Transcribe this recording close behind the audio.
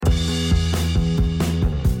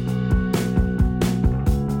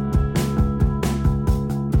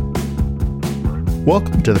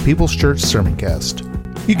Welcome to the People's Church Sermoncast.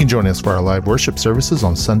 You can join us for our live worship services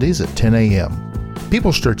on Sundays at 10 a.m.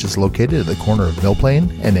 People's Church is located at the corner of Mill Plain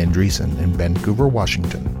and Andreessen in Vancouver,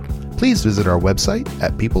 Washington. Please visit our website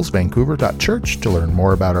at peoplesvancouver.church to learn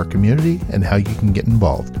more about our community and how you can get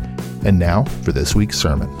involved. And now for this week's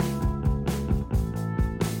sermon.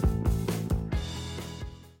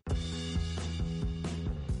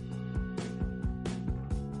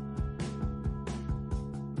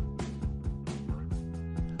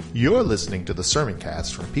 You're listening to the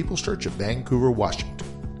Sermoncast from People's Church of Vancouver, Washington.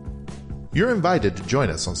 You're invited to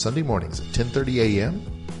join us on Sunday mornings at 10:30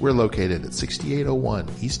 a.m. We're located at 6801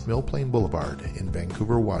 East Mill Plain Boulevard in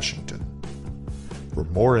Vancouver, Washington. For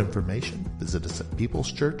more information, visit us at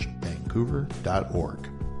peopleschurchvancouver.org.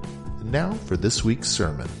 And now for this week's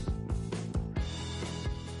sermon.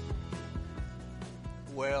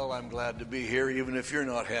 Well, I'm glad to be here, even if you're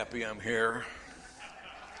not happy I'm here.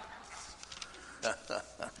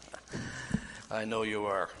 I know you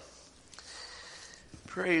are.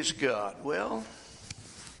 Praise God. Well,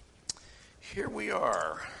 here we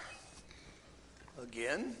are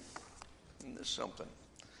again. Isn't this something?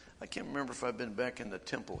 I can't remember if I've been back in the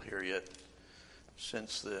temple here yet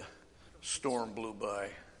since the storm blew by.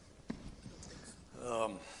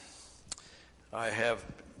 I have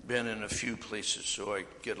been in a few places, so I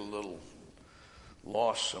get a little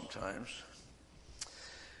lost sometimes.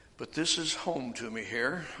 But this is home to me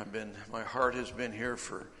here. My heart has been here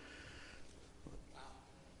for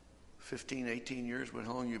 15, 18 years.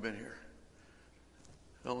 How long have you been here?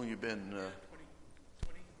 How long have you been?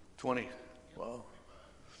 20. Wow.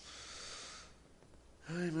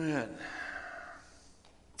 Amen.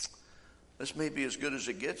 This may be as good as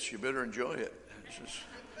it gets. You better enjoy it.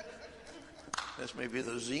 This may be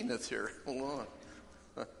the zenith here. Hold on.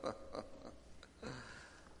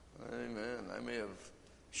 Amen. I may have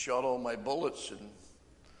shot all my bullets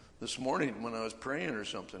this morning when I was praying or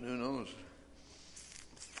something. Who knows?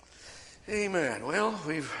 Amen. Well,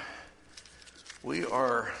 we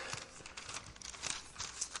are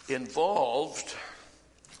involved,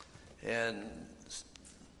 and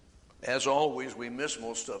as always, we miss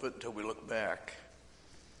most of it until we look back.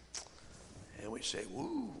 And we say,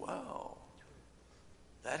 "Woo, wow,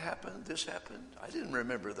 that happened, this happened. I didn't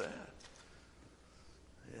remember that."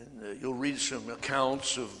 And you'll read some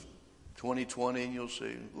accounts of 2020, and you'll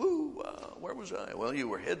say, "Woo, wow, where was I?" Well, you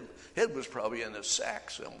were head was probably in a sack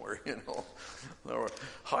somewhere, or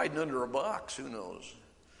hiding under a box. Who knows?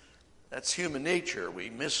 That's human nature. We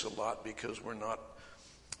miss a lot because we're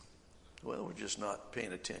just not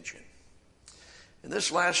paying attention. And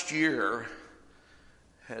this last year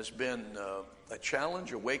has been a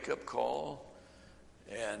challenge, a wake-up call,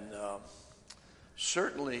 and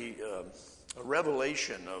certainly a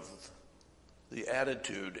revelation of the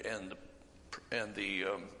attitude and the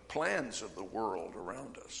plans of the world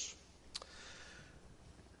around us.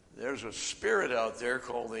 There's a spirit out there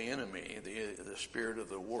called the enemy, the spirit of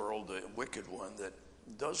the world, the wicked one, that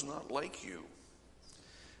does not like you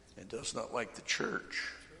and does not like the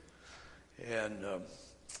church. And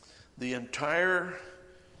the entire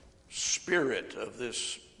spirit of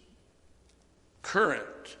this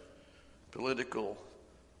current political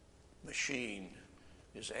machine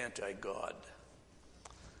is anti-God.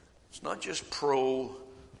 It's not just pro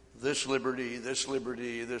this liberty, they're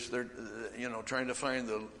trying to find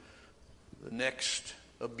the next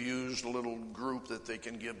abused little group that they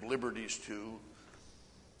can give liberties to.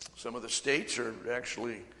 Some of the states are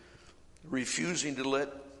actually refusing to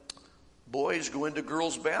let boys go into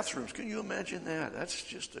girls' bathrooms. Can you imagine that? That's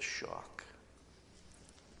just a shock.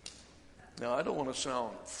 Now, I don't want to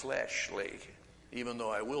sound fleshly, even though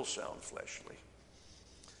I will sound fleshly.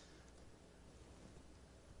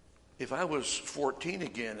 If I was 14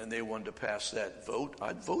 again and they wanted to pass that vote,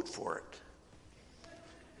 I'd vote for it.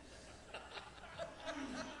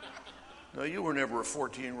 Now, you were never a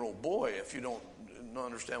 14-year-old boy if you don't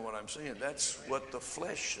understand what I'm saying. That's what the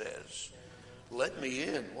flesh says. Let me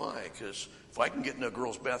in. Why? Because if I can get in a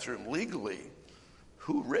girl's bathroom legally,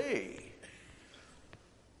 hooray.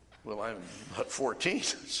 Well, I'm not 14,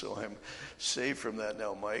 so I'm saved from that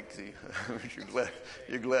now, Mike.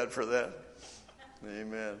 You're glad for that?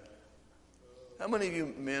 Amen. How many of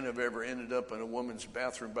you men have ever ended up in a woman's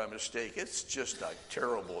bathroom by mistake? It's just a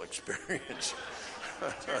terrible experience.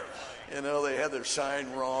 They had their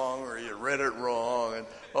sign wrong, or you read it wrong, and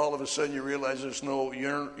all of a sudden you realize there's no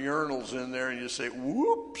urinals in there, and you say,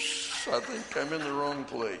 "Whoops, I think I'm in the wrong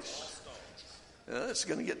place." It's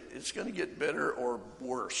going to get better or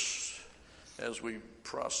worse as we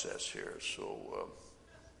process here. So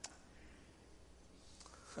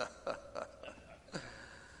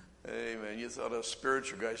Amen. You thought us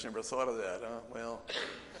spiritual guys never thought of that, huh? Well,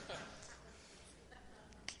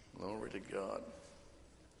 glory to God.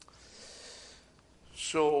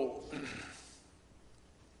 So,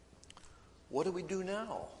 what do we do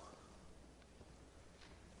now?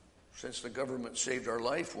 Since the government saved our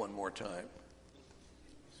life one more time.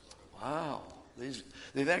 Wow.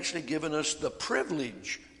 They've actually given us the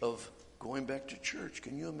privilege of going back to church.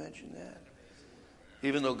 Can you imagine that?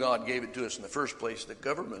 Even though God gave it to us in the first place, the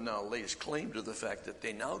government now lays claim to the fact that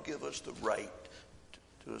they now give us the right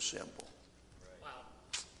to assemble. Wow.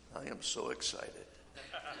 I am so excited.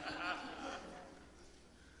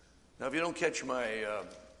 Now, if you don't catch my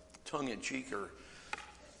tongue-in-cheek or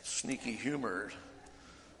sneaky humor,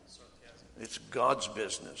 it's God's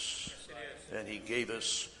business. And he gave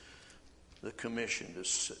us the commission to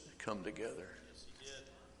come together.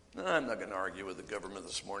 I'm not going to argue with the government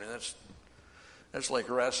this morning. That's like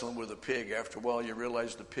wrestling with a pig. After a while, you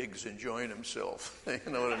realize the pig's enjoying himself.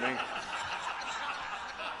 You know what I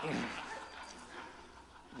mean?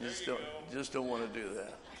 Just don't want to do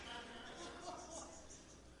that.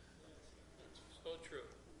 So true.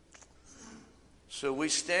 So we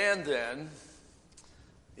stand then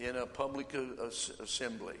in a public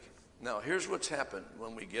assembly. Now, here's what's happened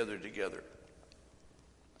when we gather together.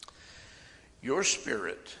 Your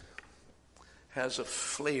spirit has a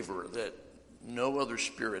flavor that no other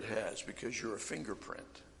spirit has because you're a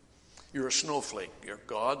fingerprint. You're a snowflake. You're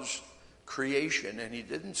God's creation, and he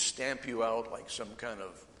didn't stamp you out like some kind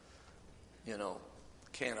of,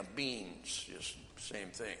 can of beans, just same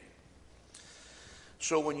thing.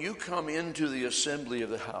 So when you come into the assembly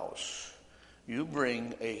of the house, you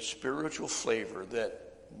bring a spiritual flavor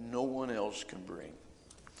that no one else can bring.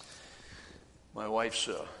 My wife's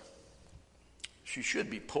she should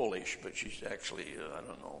be Polish, but she's actually,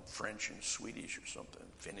 French and Swedish or something,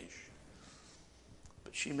 Finnish.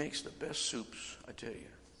 But she makes the best soups, I tell you.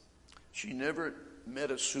 She never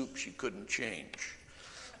met a soup she couldn't change.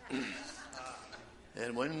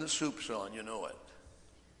 And when the soup's on, you know it.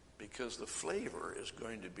 Because the flavor is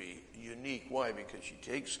going to be unique. Why? Because she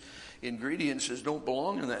takes ingredients that don't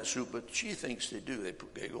belong in that soup, but she thinks they do.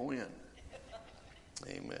 They go in.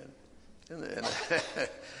 Amen.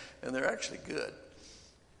 And they're actually good.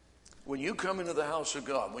 When you come into the house of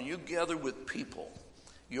God, when you gather with people,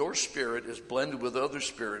 your spirit is blended with other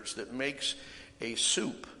spirits that makes a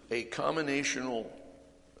soup, a combinational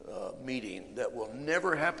meeting that will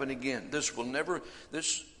never happen again. This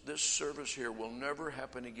service here will never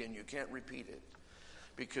happen again. You can't repeat it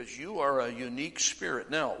because you are a unique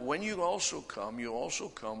spirit. Now, when you also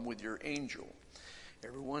come with your angel.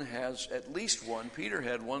 Everyone has at least one. Peter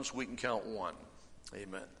had one, so we can count one.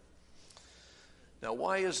 Amen. Now,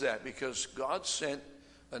 why is that? Because God sent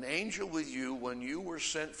an angel with you when you were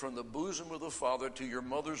sent from the bosom of the Father to your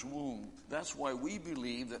mother's womb. That's why we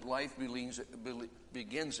believe that life begins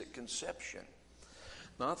at conception.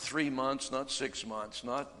 Not 3 months, not 6 months,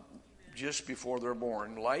 not just before they're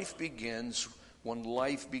born. Life begins when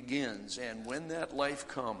life begins. And when that life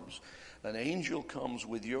comes, an angel comes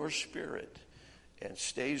with your spirit and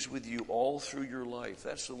stays with you all through your life.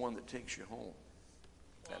 That's the one that takes you home.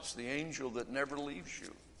 That's the angel that never leaves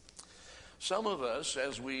you. Some of us,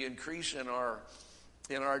 as we increase in our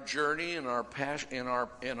journey, in our passion, in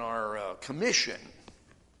our commission.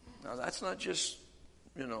 Now, that's not just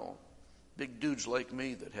big dudes like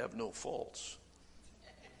me that have no faults.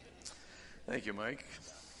 Thank you, Mike,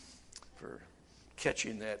 for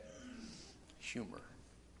catching that humor.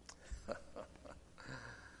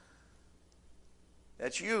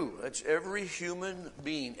 That's you. That's every human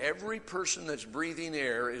being. Every person that's breathing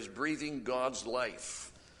air is breathing God's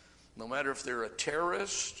life. No matter if they're a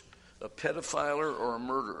terrorist, a pedophile, or a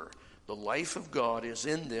murderer. The life of God is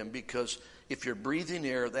in them because if you're breathing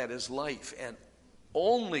air, that is life. And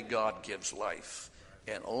only God gives life.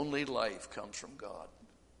 And only life comes from God.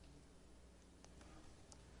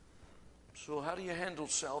 So how do you handle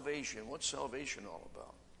salvation? What's salvation all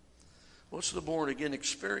about? What's the born-again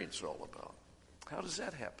experience all about? How does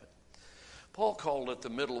that happen? Paul called it the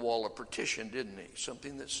middle wall of partition, didn't he?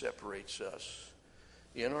 Something that separates us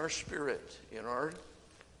in our spirit, in our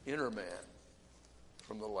inner man,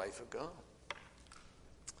 from the life of God.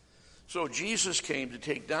 So Jesus came to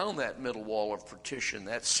take down that middle wall of partition,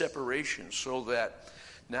 that separation, so that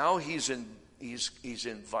now he's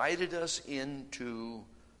invited us into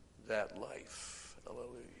that life.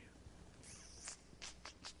 Hallelujah.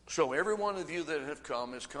 So every one of you that have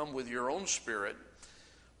come has come with your own spirit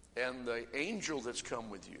and the angel that's come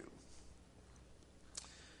with you.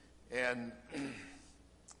 And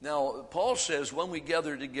now Paul says when we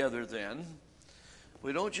gather together then,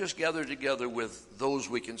 We don't just gather together with those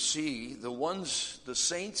we can see. The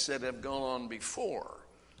saints that have gone on before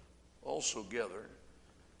also gather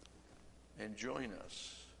and join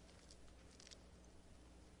us.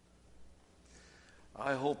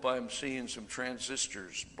 I hope I'm seeing some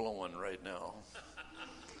transistors blowing right now.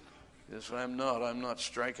 If I'm not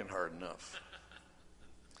striking hard enough.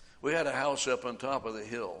 We had a house up on top of the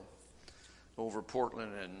hill over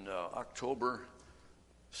Portland in October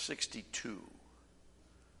 62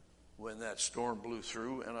 when that storm blew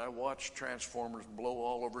through, and I watched transformers blow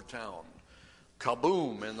all over town.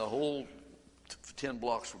 Kaboom, and the whole 10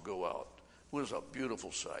 blocks would go out. It was a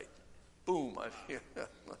beautiful sight. Boom.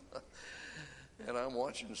 And I'm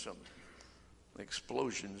watching some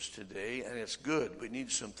explosions today, and it's good. We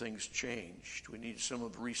need some things changed. We need some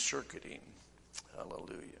of recircuiting.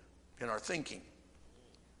 Hallelujah. In our thinking.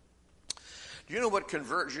 Do you know what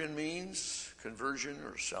conversion means? Conversion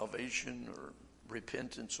or salvation or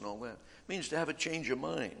repentance and all that. It means to have a change of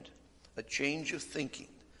mind, a change of thinking.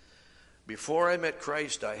 Before I met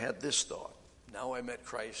Christ, I had this thought. Now I met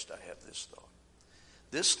Christ, I have this thought.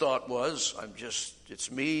 This thought was,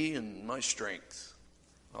 it's me and my strength.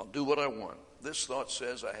 I'll do what I want. This thought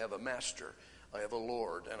says I have a master, I have a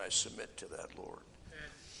Lord, and I submit to that Lord.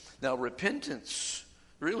 Now, repentance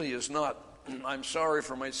really is not, I'm sorry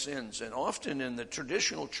for my sins. And often in the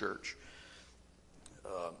traditional church,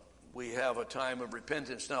 we have a time of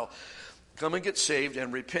repentance. Now, come and get saved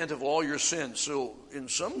and repent of all your sins. So in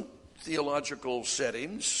some theological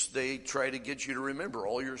settings, they try to get you to remember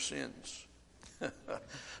all your sins.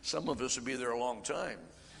 Some of us would be there a long time.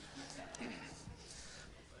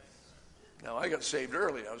 Now, I got saved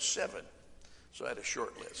early. I was 7, so I had a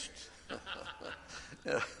short list.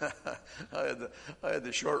 I had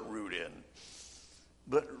the short route in.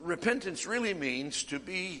 But repentance really means to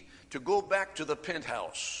go back to the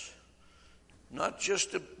penthouse, not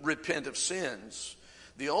just to repent of sins.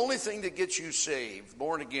 The only thing that gets you saved,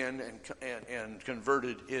 born again and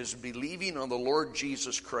converted, is believing on the Lord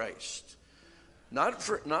Jesus Christ. Not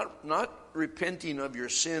repenting of your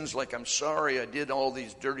sins like I'm sorry I did all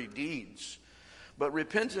these dirty deeds. But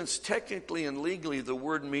repentance, technically and legally, the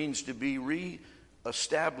word means to be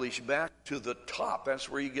re-established back to the top. That's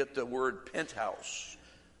where you get the word penthouse,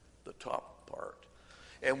 the top part.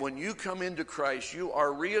 And when you come into Christ, you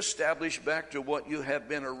are reestablished back to what you have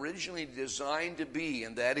been originally designed to be,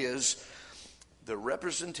 and that is the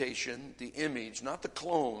representation, the image, not the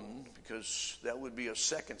clone, because that would be a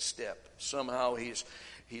second step. Somehow he's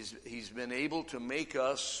been able to make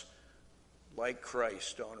us like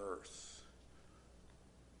Christ on earth.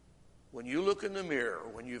 When you look in the mirror,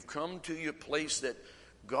 when you've come to your place that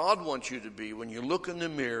God wants you to be, when you look in the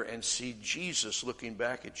mirror and see Jesus looking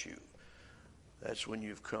back at you, that's when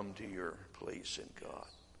you've come to your place in God.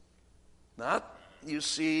 Not you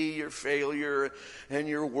see your failure and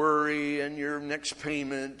your worry and your next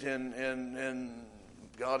payment and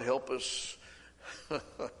God help us.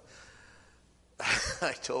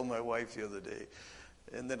 I told my wife the other day,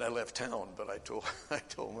 and then I left town, but I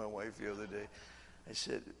told my wife the other day, I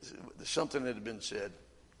said, something had been said.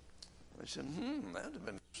 I said, that would have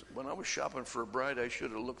been, when I was shopping for a bride, I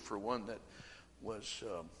should have looked for one that was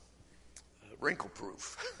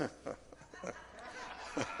wrinkle-proof.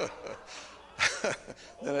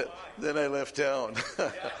 Then I left town.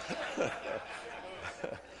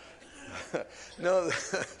 No,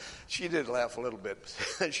 she did laugh a little bit.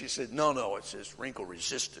 She said, no, it says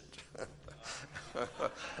wrinkle-resistant.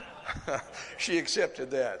 She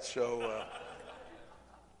accepted that, so...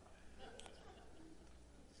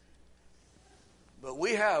 But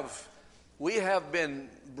we have been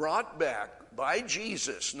brought back by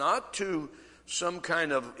Jesus, not to some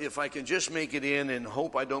kind of, if I can just make it in and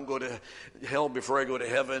hope I don't go to hell before I go to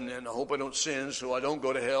heaven, and I hope I don't sin so I don't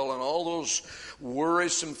go to hell, and all those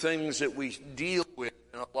worrisome things that we deal with.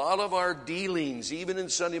 And a lot of our dealings, even in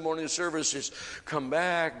Sunday morning services, come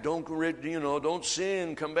back, don't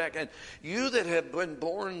sin, come back. And you that have been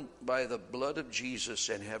born by the blood of Jesus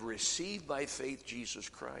and have received by faith Jesus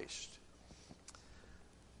Christ,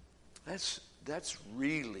 that's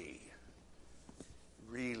really,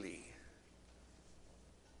 really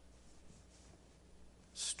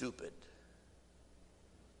stupid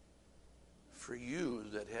for you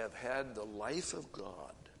that have had the life of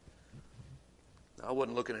God. Now, I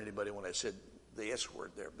wasn't looking at anybody when I said the S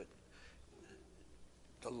word there, but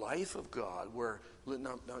the life of God,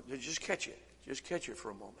 now just catch it for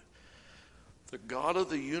a moment. The God of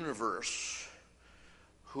the universe,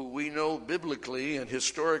 who we know biblically and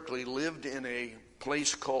historically lived in a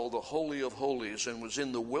place called the Holy of Holies and was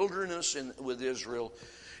in the wilderness with Israel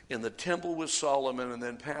in the temple with Solomon, and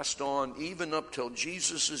then passed on even up till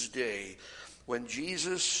Jesus' day. When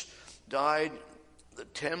Jesus died, the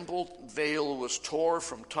temple veil was tore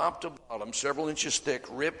from top to bottom, several inches thick,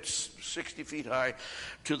 ripped 60 feet high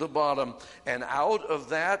to the bottom. And out of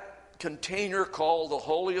that container called the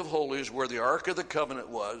Holy of Holies, where the Ark of the Covenant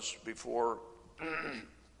was before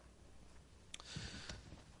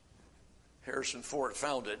Harrison Ford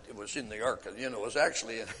found it, it was in the Ark. It was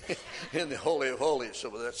actually in the Holy of Holies, so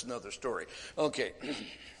that's another story. Okay.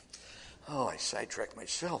 Oh, I sidetracked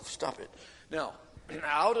myself. Stop it. Now,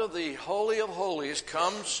 out of the Holy of Holies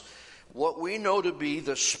comes what we know to be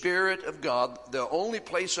the Spirit of God, the only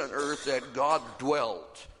place on earth that God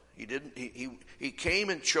dwelt. He came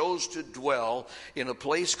and chose to dwell in a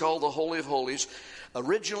place called the Holy of Holies,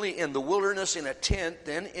 originally in the wilderness in a tent,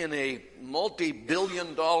 then in a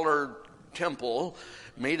multi-billion-dollar temple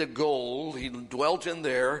made of gold. He dwelt in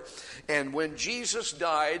there. And when Jesus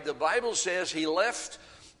died, the Bible says he left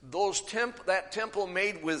that temple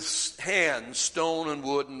made with hands, stone and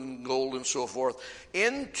wood and gold and so forth,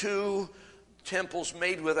 into temples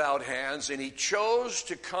made without hands, and he chose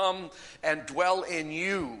to come and dwell in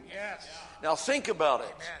you. Yes. Now think about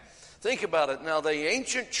it. Amen. Think about it. Now the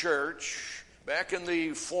ancient church, back in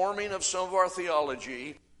the forming of some of our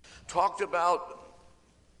theology, talked about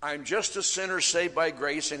I'm just a sinner saved by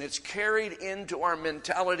grace, and it's carried into our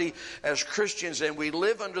mentality as Christians, and we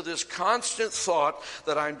live under this constant thought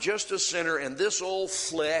that I'm just a sinner, and this old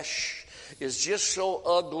flesh is just so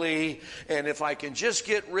ugly, and if I can just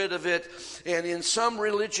get rid of it. And in some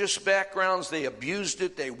religious backgrounds, they abused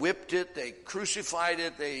it, they whipped it, they crucified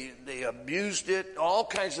it, they abused it, all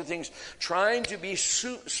kinds of things, trying to be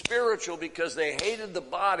spiritual because they hated the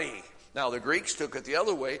body. Now, the Greeks took it the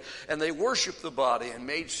other way, and they worshiped the body and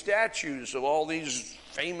made statues of all these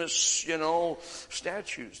famous,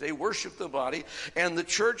 statues. They worshiped the body, and the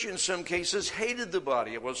church in some cases hated the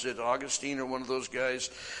body. Was it Augustine or one of those guys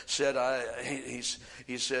said,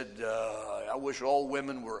 he said, I wish all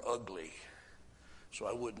women were ugly, so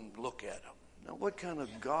I wouldn't look at them. Now, what kind of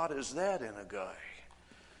God is that in a guy?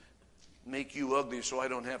 Make you ugly so I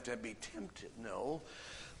don't have to be tempted? No.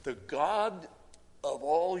 The God of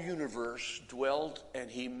all universe dwelt, and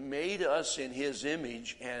he made us in his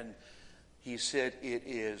image, and he said it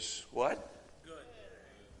is what?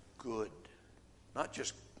 Good. Not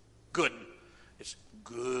just good. It's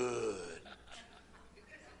good.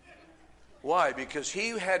 Why? Because he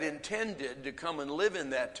had intended to come and live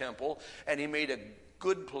in that temple, and he made a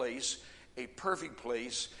good place, a perfect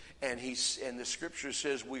place, and the scripture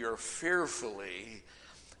says we are fearfully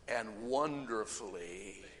and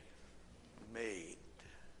wonderfully made.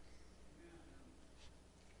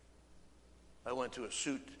 I went to a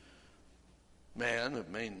suit man of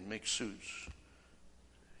Maine makes suits.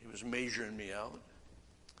 He was measuring me out.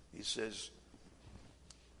 He says,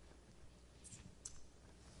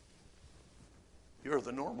 "You're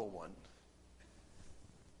the normal one."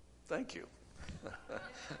 Thank you. I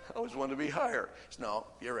always wanted to be higher. He says, "No,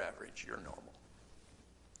 you're average. You're normal."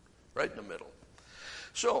 Right in the middle.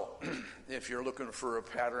 So, if you're looking for a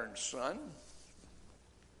patterned son,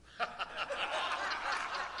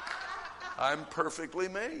 I'm perfectly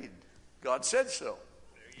made. God said so.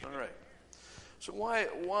 All right. So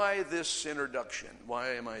why this introduction?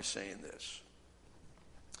 Why am I saying this?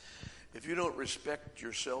 If you don't respect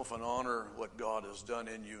yourself and honor what God has done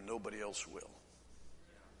in you, nobody else will.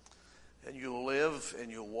 And you'll live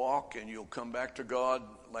and you'll walk and you'll come back to God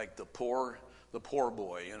like the poor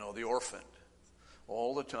boy, the orphan,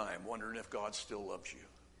 all the time, wondering if God still loves you.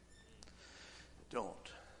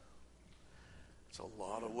 Don't. It's a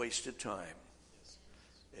lot of wasted time.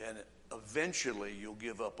 And eventually you'll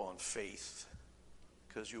give up on faith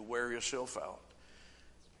because you wear yourself out.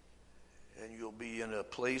 And you'll be in a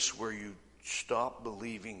place where you stop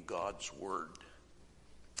believing God's word.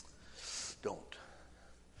 Don't.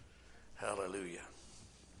 Hallelujah.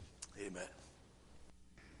 Amen.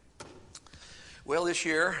 Well, this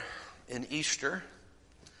year in Easter,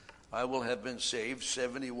 I will have been saved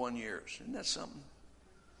 71 years. Isn't that something?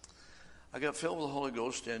 I got filled with the Holy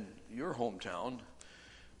Ghost in your hometown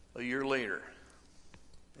a year later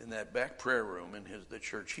in that back prayer room in the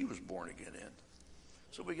church he was born again in.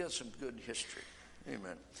 So we got some good history.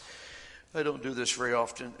 Amen. I don't do this very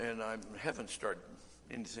often, and I haven't started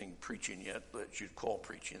anything preaching yet that you'd call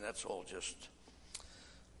preaching. That's all just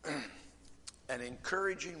an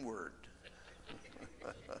encouraging word.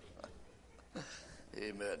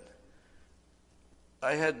 Amen.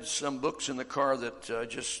 I had some books in the car that I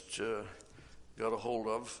just got a hold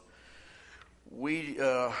of.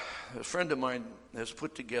 A friend of mine has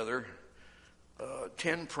put together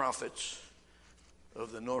 10 prophets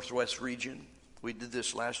of the Northwest region. We did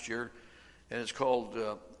this last year, and it's called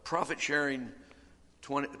Profit Sharing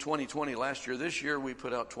 2020 last year. This year we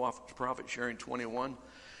put out Profit Sharing 21.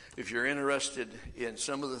 If you're interested in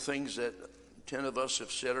some of the things that 10 of us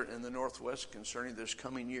have said in the Northwest concerning this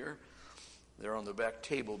coming year, they're on the back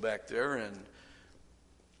table back there, and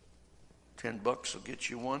 $10 will get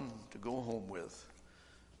you one to go home with.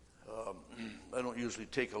 I don't usually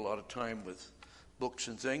take a lot of time with books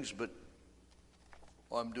and things, but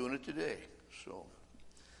I'm doing it today, so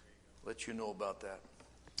let you know about that.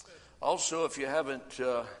 Also, if you haven't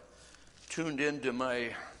tuned into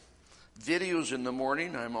my videos in the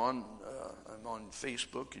morning, I'm on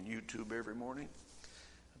Facebook and YouTube every morning.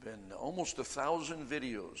 I've been almost 1,000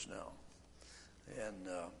 videos now, and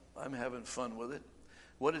I'm having fun with it.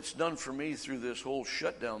 What it's done for me through this whole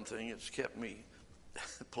shutdown thing, it's kept me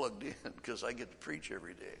plugged in because I get to preach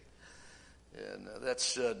every day. And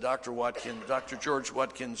that's Dr. George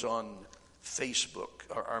Watkins on Facebook,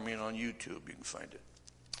 on YouTube. You can find it.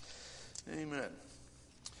 Amen.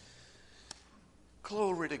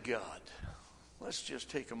 Glory to God. Let's just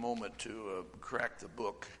take a moment to crack the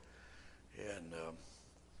book and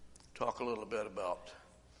talk a little bit about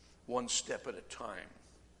one step at a time.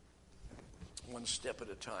 One step at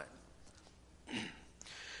a time.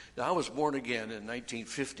 Now, I was born again in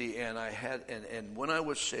 1950, and and when I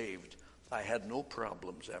was saved, I had no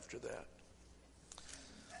problems after that.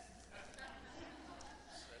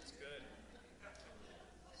 That's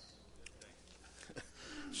good.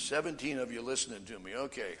 17 of you listening to me.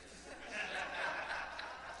 Okay.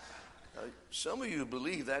 Some of you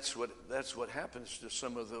believe that's what happens to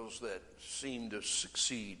some of those that seem to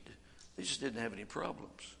succeed. They just didn't have any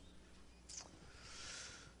problems.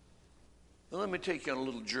 Now, let me take you on a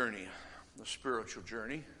little journey, a spiritual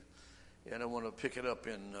journey, and I want to pick it up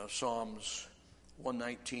in Psalms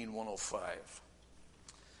 119, 105.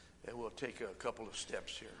 And we'll take a couple of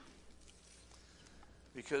steps here.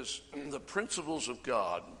 Because the principles of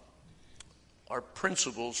God are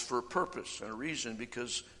principles for a purpose and a reason,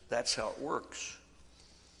 because that's how it works.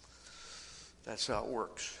 That's how it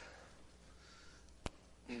works.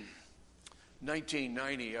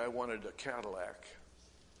 1990, I wanted a Cadillac.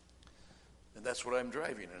 And that's what I'm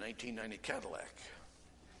driving, a 1990 Cadillac.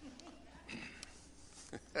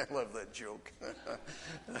 I love that joke.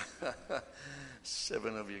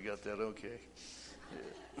 7 of you got that, okay.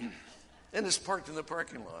 And it's parked in the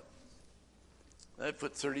parking lot. I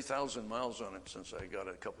put 30,000 miles on it since I got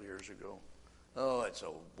it a couple years ago. Oh, it's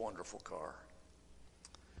a wonderful car.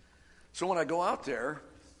 So when I go out there,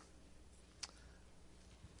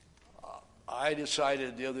 I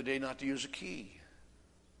decided the other day not to use a key.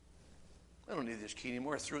 I don't need this key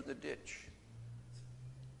anymore. I threw it in the ditch.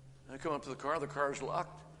 I come up to the car's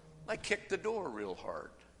locked. I kicked the door real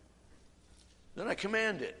hard. Then I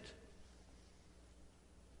commanded it.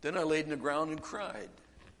 Then I laid in the ground and cried.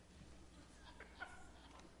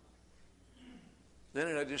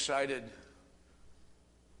 Then I decided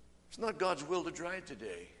it's not God's will to drive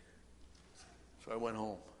today. So I went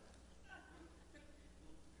home.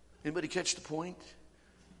 Anybody catch the point?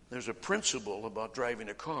 There's a principle about driving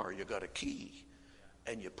a car. You got a key,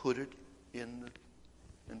 and you put it in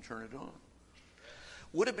and turn it on.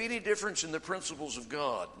 Would it be any difference in the principles of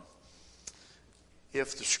God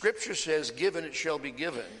if the Scripture says, "Given it shall be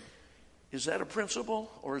given"? Is that a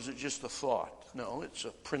principle, or is it just a thought? No, it's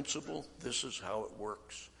a principle. This is how it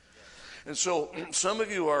works. And so some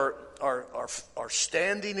of you are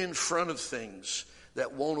standing in front of things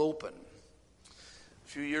that won't open. A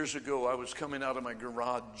few years ago, I was coming out of my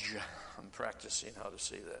garage. I'm practicing how to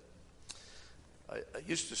say that. I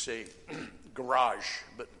used to say garage,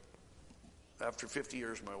 but after 50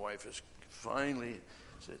 years, my wife has finally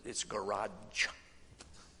said it's garage.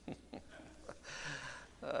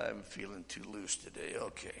 I'm feeling too loose today.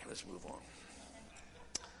 Okay, let's move on.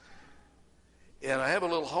 And I have a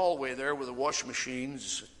little hallway there with the wash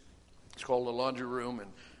machines. It's called the laundry room,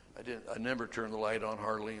 and I never turned the light on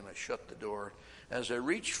hardly, and I shut the door. As I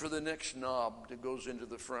reached for the next knob that goes into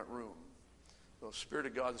the front room, the Spirit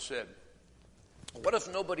of God said, "What if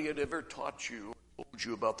nobody had ever taught you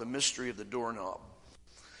about the mystery of the doorknob?"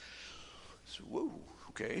 I said, "Whoa,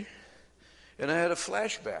 okay." And I had a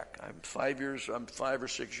flashback. I'm 5 or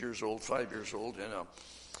 6 years old, 5 years old,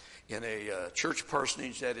 in a church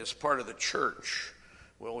parsonage that is part of the church.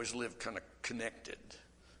 We always lived kind of connected.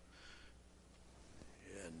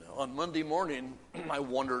 And on Monday morning, I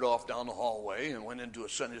wandered off down the hallway and went into a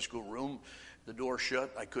Sunday school room. The door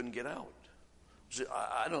shut. I couldn't get out.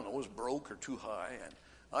 I don't know, it was broke or too high. And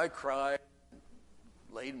I cried,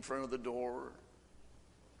 laid in front of the door.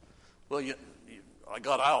 Well, I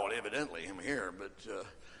got out, evidently. I'm here, but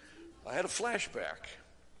I had a flashback.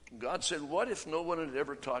 God said, what if no one had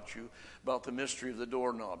ever taught you about the mystery of the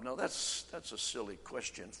doorknob? Now, that's a silly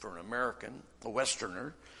question for an American, a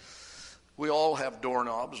Westerner. We all have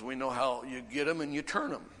doorknobs. We know how you get them and you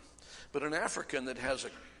turn them. But an African that has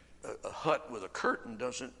a hut with a curtain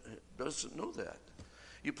doesn't know that.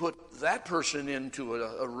 You put that person into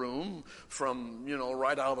a room from,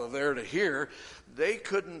 right out of there to here,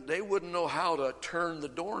 they wouldn't know how to turn the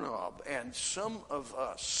doorknob. And some of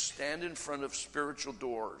us stand in front of spiritual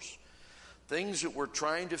doors, things that we're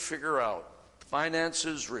trying to figure out,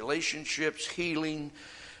 finances, relationships, healing,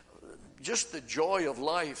 just the joy of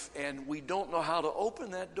life, and we don't know how to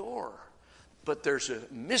open that door. But there's a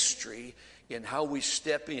mystery in how we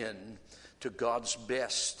step in to God's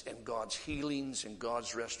best and God's healings and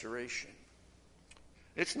God's restoration.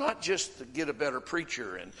 It's not just to get a better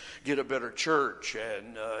preacher and get a better church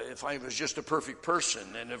and if I was just a perfect person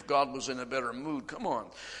and if God was in a better mood. Come on.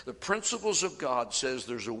 The principles of God says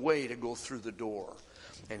there's a way to go through the door.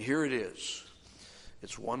 And here it is.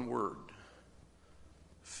 It's one word.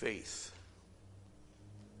 Faith.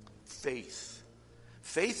 Faith.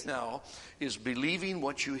 Faith now is believing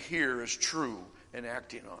what you hear is true and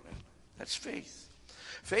acting on it. That's faith.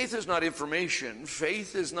 Faith is not information.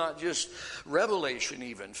 Faith is not just revelation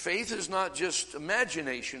even. Faith is not just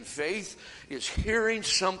imagination. Faith is hearing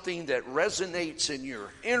something that resonates in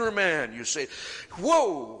your inner man. You say,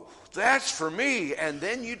 whoa, that's for me. And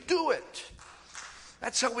then you do it.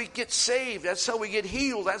 That's how we get saved. That's how we get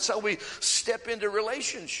healed. That's how we step into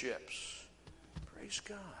relationships. Praise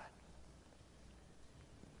God.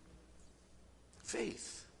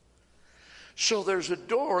 Faith. So there's a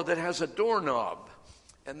door that has a doorknob.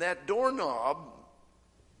 And that doorknob,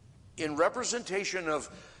 in representation of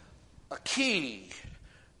a key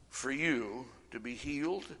for you to be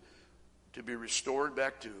healed, to be restored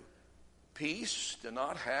back to peace, to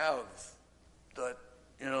not have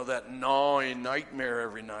that gnawing nightmare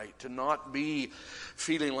every night, to not be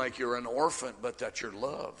feeling like you're an orphan, but that you're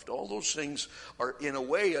loved. All those things are, in a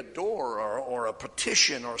way, a door or a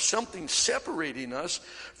petition or something separating us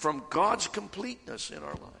from God's completeness in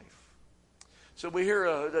our life. So we hear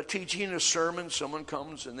a teaching, a sermon, someone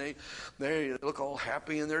comes and they look all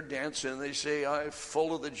happy and they're dancing and they say, I'm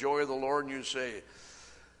full of the joy of the Lord. And you say,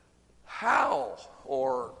 how?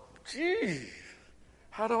 Or, gee,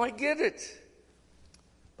 how do I get it?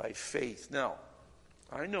 By faith. Now,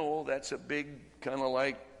 I know that's a big kind of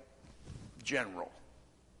like general.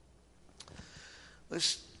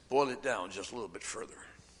 Let's boil it down just a little bit further.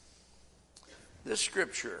 This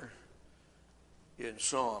scripture in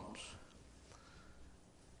Psalms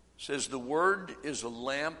says, the word is a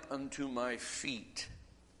lamp unto my feet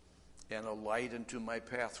and a light unto my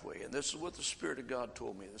pathway. And this is what the Spirit of God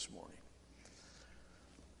told me this morning.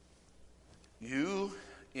 You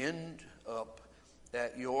end up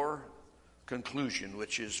at your conclusion,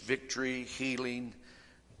 which is victory, healing,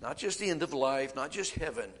 not just the end of life, not just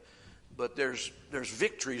heaven, but there's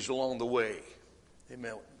victories along the way.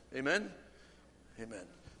 Amen. Amen? Amen.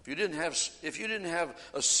 If you didn't have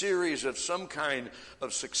a series of some kind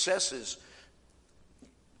of successes,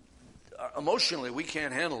 emotionally we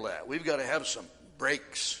can't handle that. We've got to have some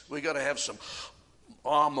breaks. We've got to have some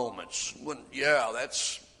moments.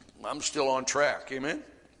 I'm still on track. Amen?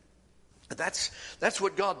 That's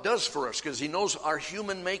what God does for us because He knows our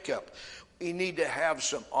human makeup. We need to have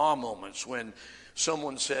some moments when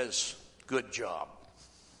someone says, good job.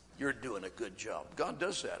 You're doing a good job. God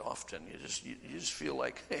does that often. You just feel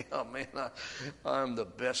like, hey, oh man, I'm the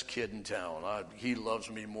best kid in town. He loves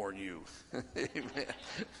me more than you. Amen.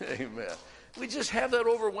 Amen. We just have that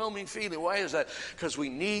overwhelming feeling. Why is that? Because we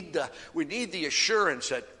need the assurance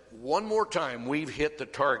that one more time we've hit the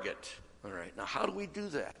target. All right. Now, how do we do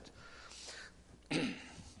that?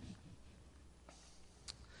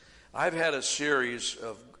 I've had a series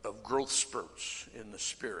of growth spurts in the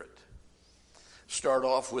Spirit. Start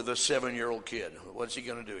off with a 7-year-old kid. What's he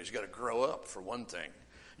going to do? He's got to grow up, for one thing.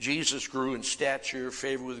 Jesus grew in stature,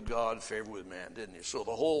 favor with God, favor with man, didn't he? So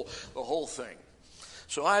the whole thing.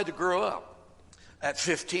 So I had to grow up. At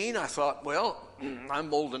 15, I thought, well,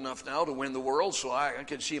 I'm old enough now to win the world, so I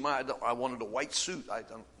can see I wanted a white suit.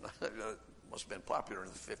 It must have been popular in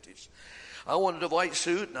the 50s. I wanted a white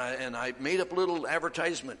suit, and I made up little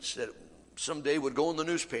advertisements that someday would go in the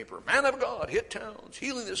newspaper. Man of God, hit towns,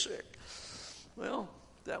 healing the sick. Well,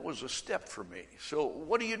 that was a step for me. So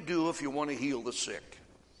what do you do if you want to heal the sick?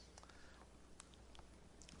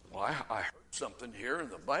 Well, I heard something here in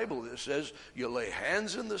the Bible that says you lay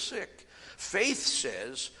hands on the sick. Faith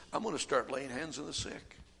says, I'm going to start laying hands on the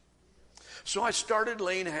sick. So I started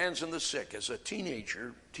laying hands on the sick as a teenage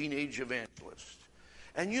evangelist.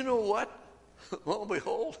 And you know what? Lo and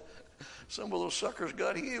behold, some of those suckers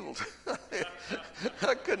got healed.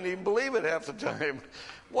 I couldn't even believe it half the time.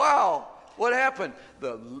 Wow, what happened?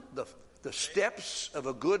 The steps of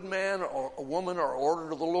a good man or a woman are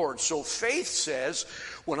ordered of the Lord. So faith says,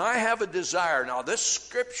 when I have a desire, now this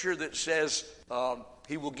scripture that says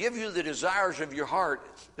he will give you the desires of your heart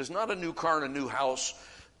is not a new car and a new house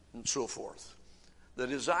and so forth. The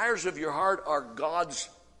desires of your heart are God's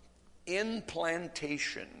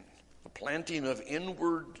implantation, the planting of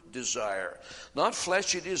inward desire. Not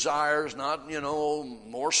fleshy desires, not,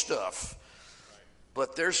 more stuff.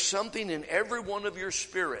 But there's something in every one of your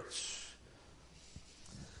spirits.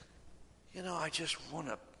 I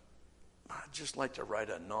just like to write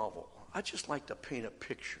a novel. I just like to paint a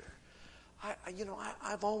picture.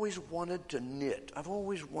 I've always wanted to knit. I've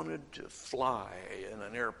always wanted to fly in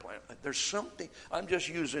an airplane. There's something, I'm just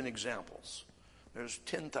using examples. There's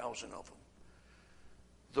 10,000 of them.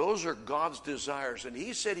 Those are God's desires. And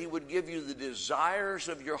he said he would give you the desires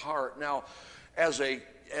of your heart. Now,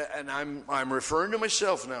 and I'm referring to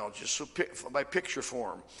myself now, just so by picture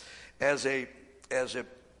form. As a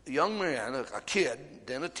young man, a kid,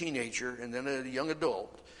 then a teenager, and then a young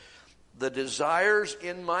adult, the desires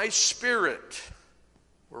in my spirit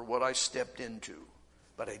were what I stepped into.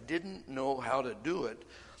 But I didn't know how to do it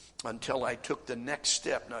until I took the next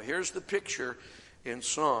step. Now here's the picture in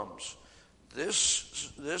Psalms.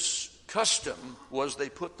 This custom was they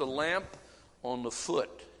put the lamp on the foot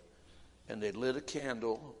and they lit a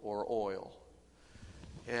candle or oil.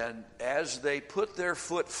 And as they put their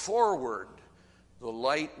foot forward, the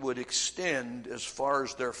light would extend as far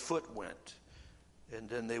as their foot went. And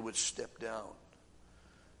then they would step down.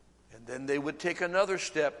 And then they would take another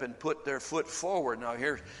step and put their foot forward. Now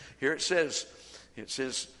here it says,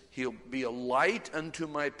 he'll be a light unto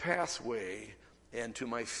my pathway and to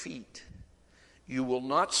my feet. You will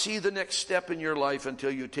not see the next step in your life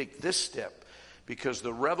until you take this step, because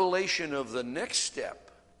the revelation of the next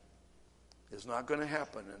step is not going to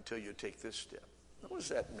happen until you take this step. What does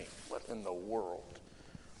that mean? What in the world?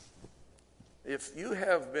 If you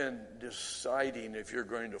have been deciding if you're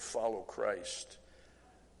going to follow Christ,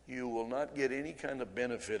 you will not get any kind of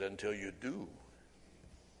benefit until you do.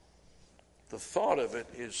 The thought of it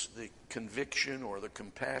is the conviction or the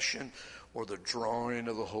compassion or the drawing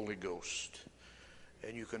of the Holy Ghost.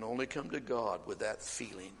 And you can only come to God with that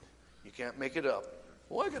feeling. You can't make it up.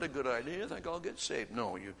 Well, I got a good idea. I think I'll get saved.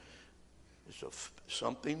 No, it's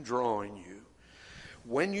something drawing you.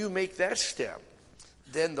 When you make that step,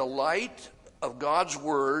 then the light of God's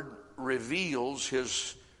Word reveals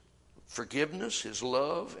His forgiveness, His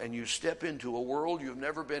love, and you step into a world you've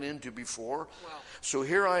never been into before. Wow. So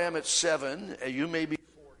here I am at 7, and you may be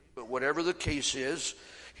 40, but whatever the case is,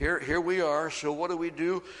 here we are. So what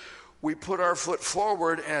do? We put our foot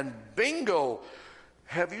forward, and bingo!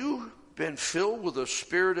 Have you been filled with the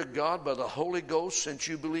Spirit of God by the Holy Ghost since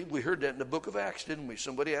you believe? We heard that in the book of Acts, didn't we?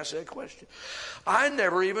 Somebody asked that question. I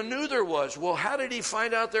never even knew there was. Well, how did he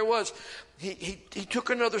find out there was? He took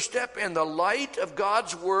another step, and the light of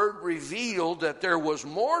God's Word revealed that there was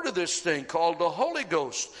more to this thing called the Holy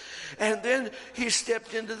Ghost. And then he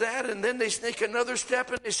stepped into that, and then they take another step,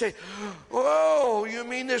 and they say, "Whoa, you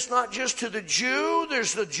mean it's not just to the Jew?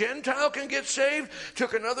 There's the Gentile can get saved?"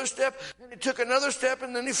 Took another step, and he took another step,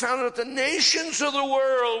 and then he found out the nations of the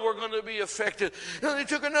world were going to be affected. And they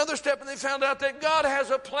took another step, and they found out that God has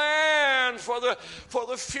a plan for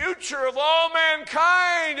the future of all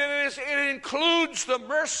mankind, and it includes the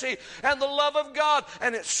mercy and the love of God.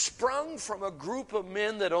 And it sprung from a group of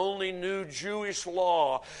men that only knew Jewish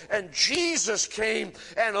law. And Jesus came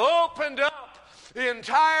and opened up the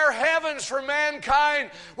entire heavens for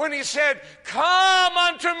mankind when he said, "Come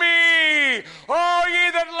unto me, all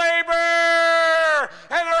ye that labor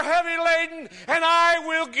and are heavy laden, and I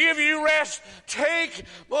will give you rest.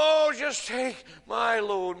 Just take my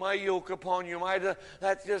load, my yoke upon you."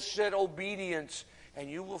 That just said obedience, and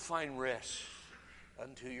you will find rest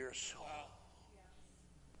unto your soul.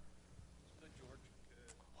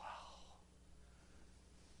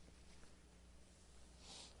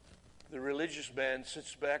 The religious man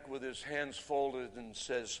sits back with his hands folded and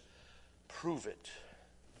says, "Prove it."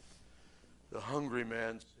 The hungry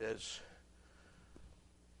man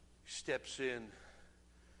steps in,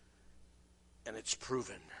 and it's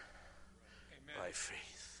proven. Amen. By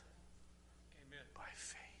faith. Amen. By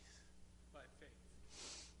faith. By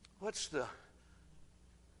faith. What's the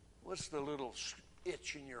little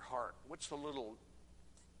itch in your heart? What's the little,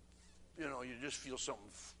 you just feel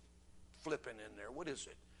something flipping in there. What is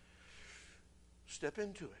it? Step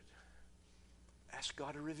into it. Ask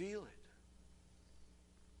God to reveal it.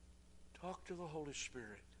 Talk to the Holy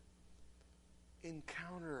Spirit.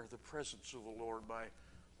 Encounter the presence of the Lord by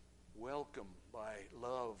welcome, by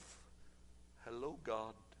love. Hello,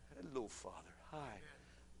 God. Hello, Father. Hi.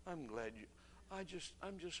 I'm glad you. I'm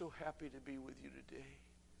just so happy to be with you today.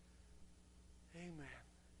 Amen.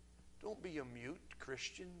 Don't be a mute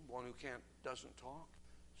Christian, one who doesn't talk.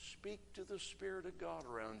 Speak to the Spirit of God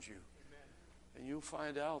around you. Amen. And you'll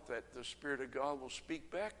find out that the Spirit of God will speak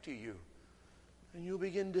back to you. And you'll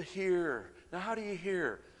begin to hear. Now, how do you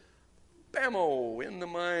hear? Bammo, in the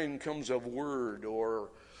mind comes a word, or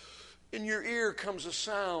in your ear comes a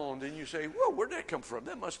sound, and you say, whoa, where'd that come from?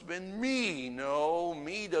 That must have been me. No,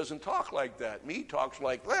 me doesn't talk like that. Me talks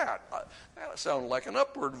like that. That sounded like an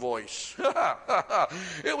upward voice.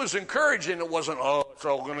 It was encouraging. It wasn't, oh, it's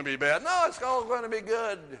all going to be bad. No, it's all going to be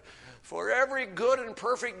good. For every good and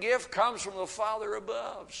perfect gift comes from the Father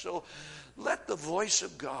above. So let the voice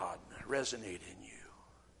of God resonate in you.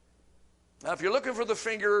 Now, if you're looking for the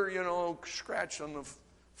finger, scratch on the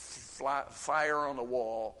fire on the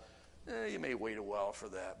wall, you may wait a while for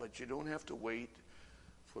that, but you don't have to wait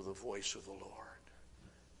for the voice of the Lord,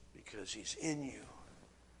 because He's in you.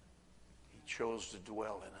 He chose to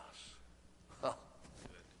dwell in us. Huh.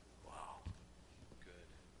 Good. Wow.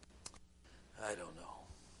 Good. I don't know.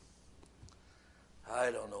 I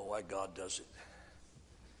don't know why God does it.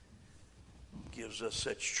 Gives us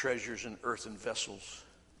such treasures in earthen vessels.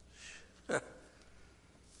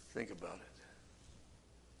 Think about it.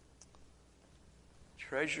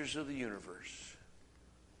 Treasures of the universe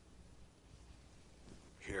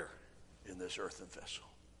here in this earthen vessel.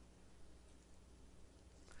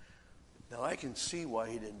 Now, I can see why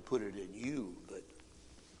He didn't put it in you, but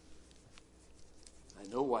I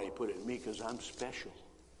know why He put it in me, because I'm special.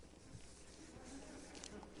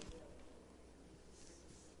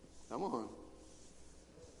 Come on.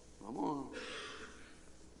 Come on.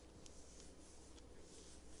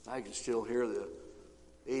 I can still hear the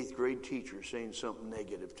 8th grade teacher saying something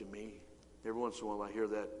negative to me. Every once in a while I hear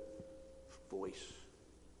that voice,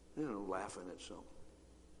 laughing at something.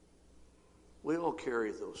 We all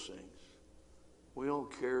carry those things. We all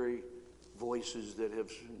carry voices that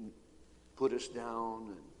have put us down,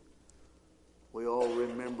 and we all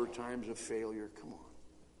remember times of failure. Come on.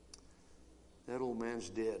 That old man's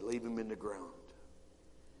dead. Leave him in the ground.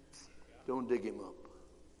 Don't dig him up.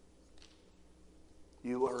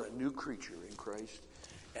 You are a new creature in Christ,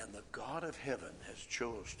 and the God of heaven has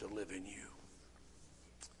chose to live in you.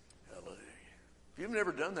 Hallelujah. If you've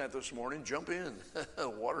never done that this morning, jump in.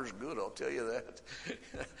 Water's good, I'll tell you that.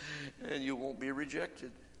 And you won't be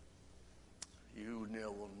rejected. You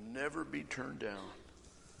will never be turned down.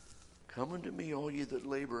 Come unto me, all ye that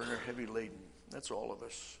labor and are heavy laden. That's all of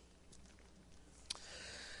us.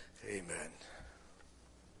 Amen.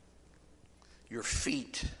 Your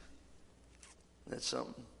feet. That's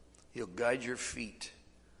something. He'll guide your feet.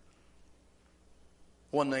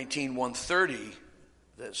 119, 130,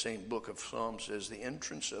 that same book of Psalms says, the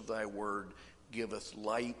entrance of thy word giveth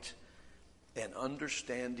light and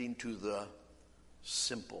understanding to the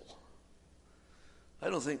simple. I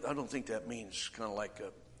don't think that means kind of like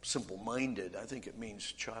a simple-minded. I think it means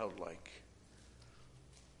childlike.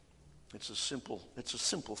 It's a simple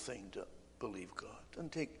thing to believe God.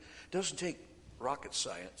 Doesn't take rocket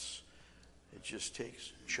science. It just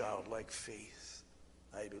takes childlike faith,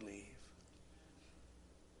 I believe.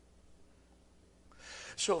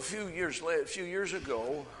 So a few years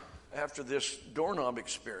ago, after this doorknob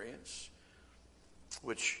experience,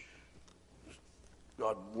 which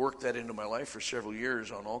God worked that into my life for several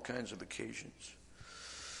years on all kinds of occasions,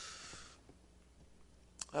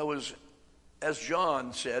 I was, as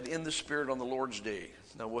John said, in the Spirit on the Lord's day.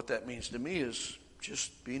 Now what that means to me is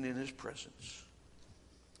just being in His presence.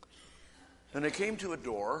 And I came to a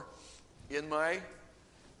door in my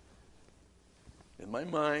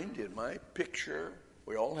mind, in my picture.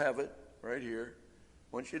 We all have it right here.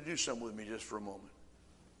 I want you to do something with me just for a moment.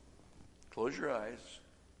 Close your eyes.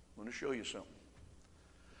 I want to show you something.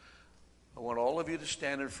 I want all of you to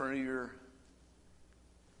stand in front of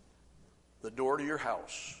the door to your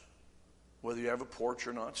house. Whether you have a porch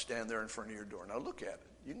or not, stand there in front of your door. Now look at it.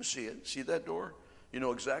 You can see it. See that door? You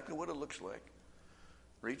know exactly what it looks like.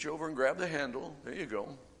 Reach over and grab the handle. There you go.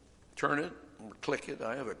 Turn it and click it.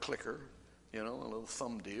 I have a clicker, a little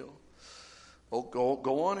thumb deal. Oh,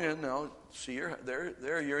 go on in now. See,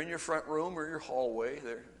 there. You're in your front room or your hallway.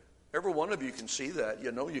 There, every one of you can see that.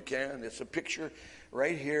 You can. It's a picture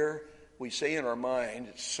right here. We say in our mind.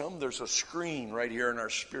 There's a screen right here in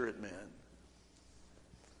our spirit man.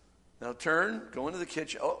 Now turn, go into the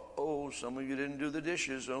kitchen. Oh, some of you didn't do the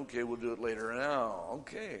dishes. Okay, we'll do it later now.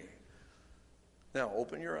 Okay. Now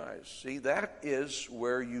open your eyes. See, that is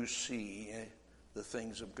where you see the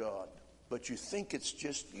things of God. But you think it's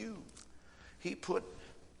just you. He put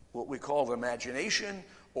what we call the imagination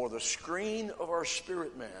or the screen of our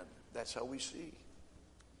spirit man. That's how we see.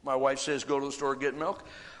 My wife says, go to the store, get milk.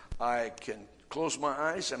 I can close my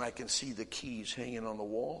eyes and I can see the keys hanging on the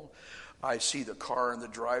wall. I see the car in the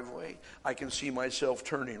driveway. I can see myself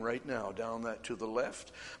turning right now down that to the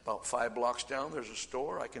left. About 5 blocks down, there's a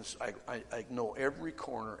store. I know every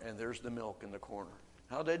corner, and there's the milk in the corner.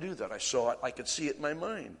 How did I do that? I saw it. I could see it in my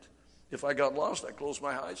mind. If I got lost, I closed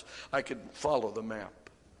my eyes. I could follow the map.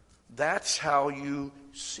 That's how you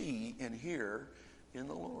see and hear in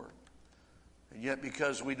the Lord. And yet,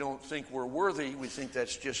 because we don't think we're worthy, we think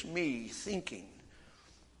that's just me thinking.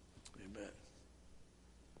 Amen.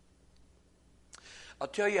 I'll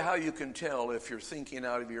tell you how you can tell if you're thinking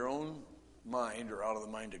out of your own mind or out of the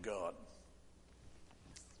mind of God.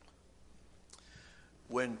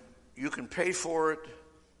 When you can pay for it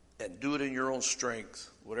and do it in your own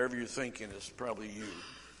strength, whatever you're thinking is probably you.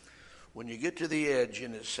 When you get to the edge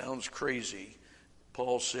and it sounds crazy,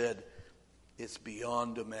 Paul said, it's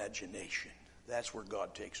beyond imagination. That's where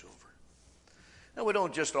God takes over. Now, we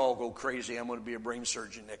don't just all go crazy. I'm going to be a brain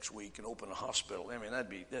surgeon next week and open a hospital. I mean,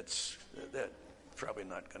 that's probably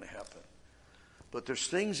not going to happen. But there's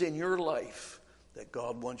things in your life that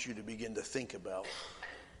God wants you to begin to think about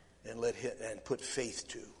and put faith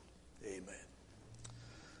to. Amen.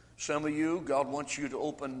 Some of you, God wants you to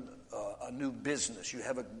open a new business. You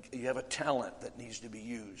have a talent that needs to be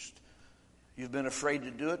used. You've been afraid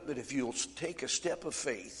to do it, but if you'll take a step of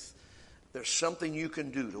faith, there's something you can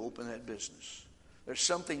do to open that business. There's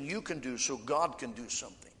something you can do so God can do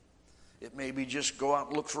something. It may be just go out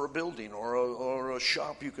and look for a building or a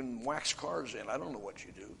shop you can wax cars in. I don't know what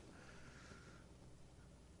you do.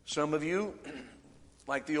 Some of you,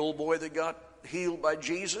 like the old boy that got healed by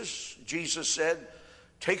Jesus, Jesus said,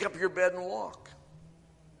 take up your bed and walk.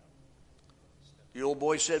 The old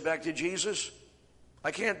boy said back to Jesus,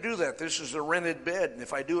 I can't do that. This is a rented bed, and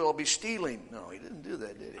if I do it, I'll be stealing. No, he didn't do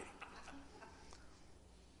that, did he?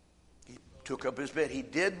 He took up his bed. He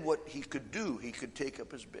did what he could do. He could take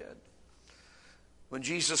up his bed. When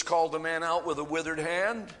Jesus called the man out with a withered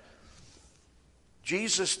hand,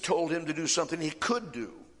 Jesus told him to do something he could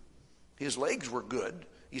do. His legs were good.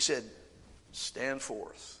 He said, stand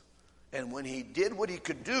forth. And when he did what he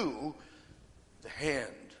could do, the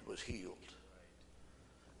hand was healed.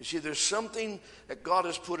 You see, there's something that God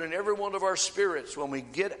has put in every one of our spirits when we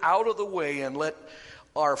get out of the way and let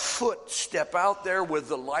our foot step out there with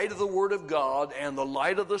the light of the Word of God and the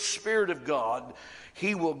light of the Spirit of God.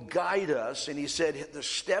 He will guide us. And he said, the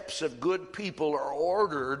steps of good people are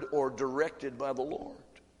ordered or directed by the Lord.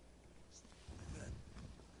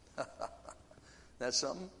 That's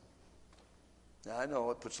something? Now, I know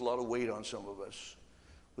it puts a lot of weight on some of us.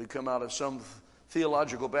 We come out of some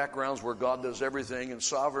theological backgrounds where God does everything and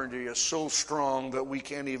sovereignty is so strong that we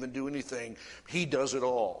can't even do anything. He does it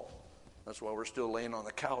all. That's why we're still laying on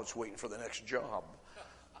the couch waiting for the next job.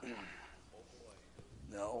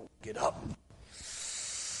 No, get up.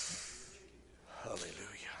 Hallelujah.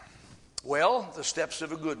 Well, the steps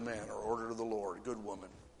of a good man are ordered of the Lord, a good woman.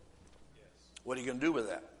 What are you going to do with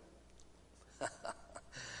that?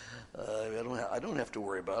 I don't have to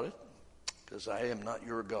worry about it because I am not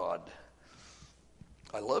your God.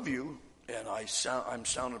 I love you, and I'm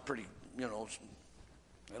sounding pretty, I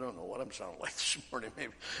don't know what I'm sounding like this morning.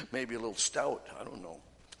 Maybe a little stout. I don't know.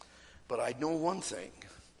 But I know one thing,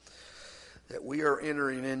 that we are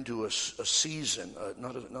entering into a season,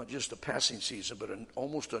 not just a passing season, but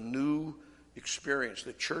almost a new experience.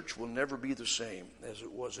 The church will never be the same as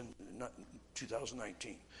it was in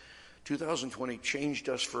 2019. 2020 changed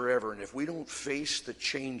us forever, and if we don't face the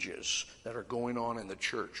changes that are going on in the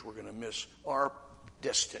church, we're going to miss our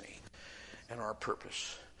destiny and our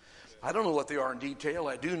purpose. I don't know what they are in detail.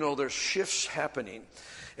 I do know there's shifts happening,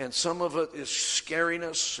 and some of it is scaring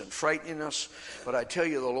us and frightening us, but I tell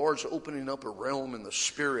you, the Lord's opening up a realm in the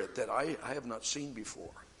Spirit that I have not seen before.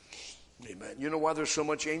 Amen. You know why there's so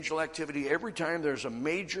much angel activity? Every time there's a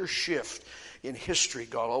major shift in history,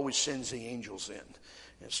 God always sends the angels in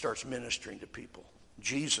and starts ministering to people.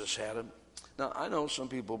 Jesus had them. Now, I know some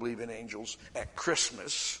people believe in angels at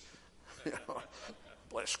Christmas.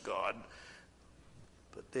 Bless God.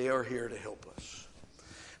 But they are here to help us.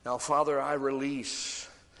 Now, Father, I release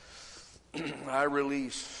and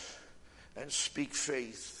speak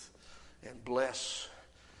faith and bless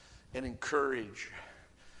and encourage.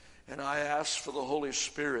 And I ask for the Holy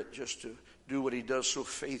Spirit just to do what he does so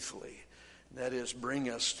faithfully. And that is bring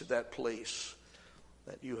us to that place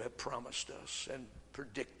that you have promised us and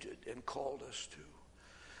predicted and called us to.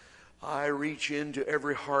 I reach into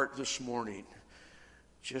every heart this morning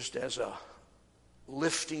just as a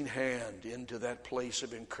lifting hand into that place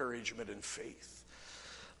of encouragement and faith.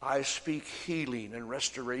 I speak healing and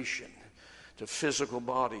restoration to physical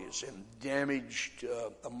bodies and damaged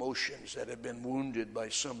emotions that have been wounded by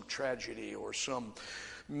some tragedy or some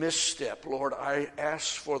misstep. Lord, I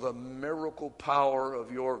ask for the miracle power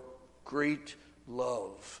of your great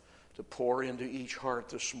love to pour into each heart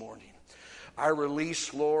this morning. I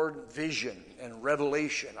release, Lord, vision and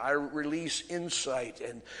revelation. I release insight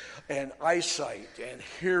and eyesight and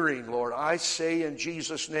hearing, Lord. I say in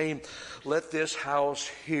Jesus' name, let this house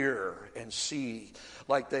hear and see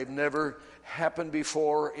like they've never happened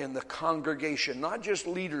before in the congregation. Not just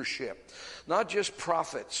leadership, not just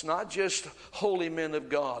prophets, not just holy men of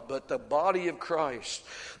God, but the body of Christ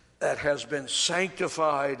that has been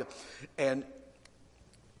sanctified and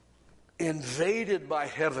invaded by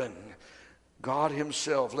heaven, God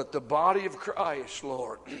himself. Let the body of Christ,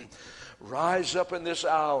 Lord, rise up in this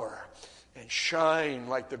hour and shine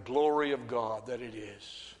like the glory of God that it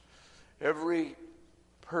is. Every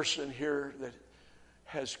person here that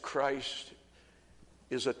has Christ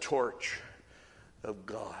is a torch of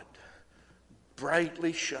God,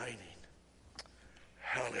 brightly shining.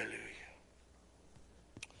 Hallelujah.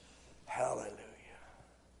 Hallelujah.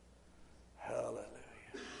 Hallelujah.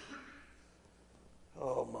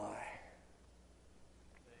 Oh my.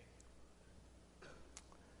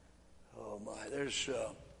 Oh my. There's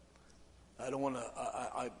I don't want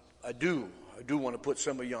to I do want to put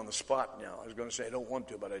somebody on the spot now. I was going to say I don't want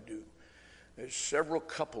to, but I do. There's several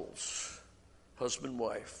couples, husband and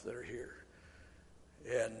wife, that are here.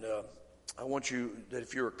 And I want you, that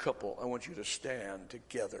if you're a couple, I want you to stand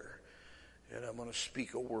together. And I'm going to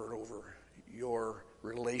speak a word over your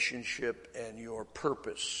relationship and your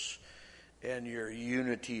purpose and your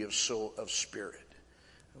unity of soul, of spirit.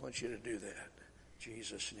 I want you to do that. In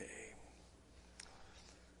Jesus' name.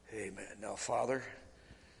 Amen. Now, Father,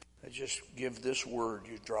 I just give this word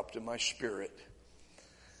you dropped in my spirit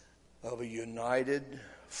of a united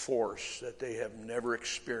force that they have never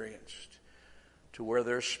experienced, to where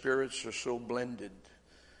their spirits are so blended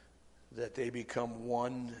that they become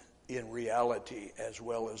one in reality as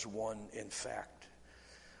well as one in fact.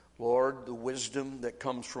 Lord, the wisdom that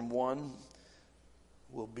comes from one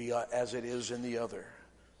will be as it is in the other.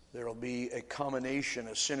 There will be a combination,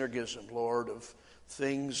 a synergism, Lord, of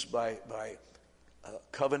things by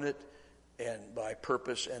covenant and by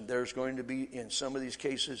purpose. And there's going to be, in some of these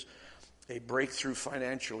cases, a breakthrough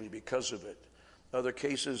financially because of it. Other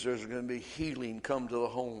cases, there's going to be healing come to the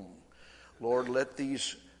home. Lord, let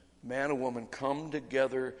these man and woman come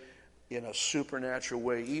together in a supernatural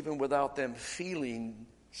way, even without them feeling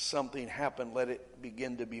something happen. Let it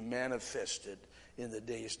begin to be manifested in the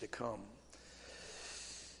days to come.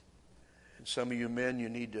 And some of you men, you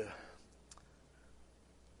need to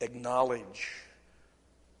acknowledge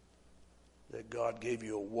that God gave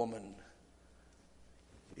you a woman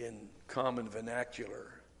in common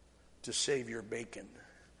vernacular to save your bacon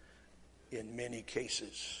in many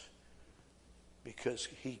cases, because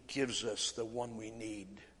he gives us the one we need.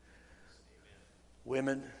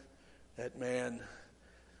 Women, that man,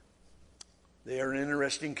 they are an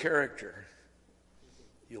interesting character.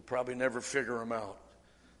 You'll probably never figure them out,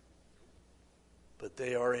 but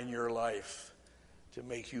they are in your life to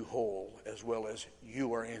make you whole as well as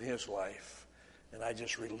you are in his life. And I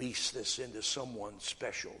just release this into someone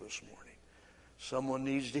special this morning. Someone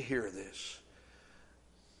needs to hear this.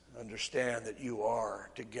 Understand that you are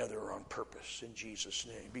together on purpose in Jesus'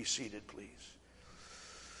 name. Be seated, please.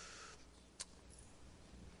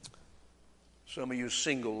 Some of you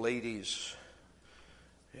single ladies,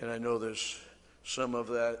 and I know there's some of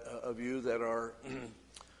you that are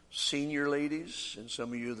senior ladies and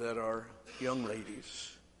some of you that are young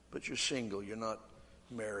ladies, but you're single, you're not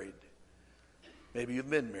married. Maybe you've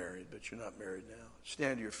been married, but you're not married now.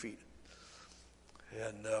 Stand to your feet.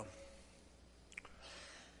 And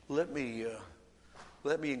let me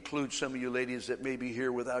include some of you ladies that may be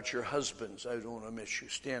here without your husbands. I don't want to miss you.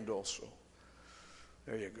 Stand also.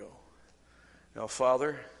 There you go. Now,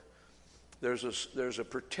 Father, there's a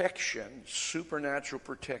protection, supernatural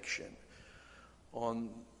protection on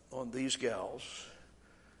these gals,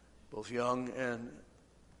 both young and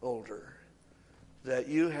older, that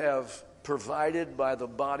you have provided by the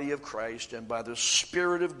body of Christ and by the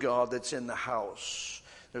Spirit of God that's in the house.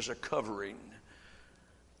 There's a covering.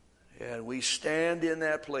 And we stand in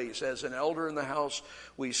that place. As an elder in the house,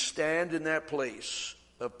 we stand in that place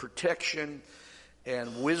of protection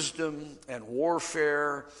and wisdom and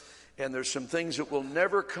warfare. And there's some things that will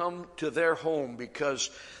never come to their home because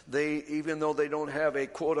they, even though they don't have a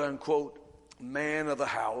quote unquote man of the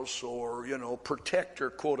house or,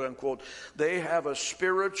 protector, quote unquote, they have a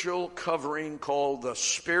spiritual covering called the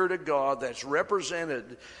Spirit of God that's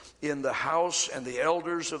represented in the house and the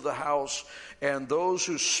elders of the house and those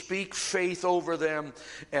who speak faith over them.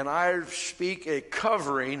 And I speak a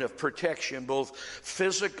covering of protection both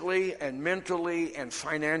physically and mentally and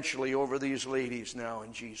financially over these ladies now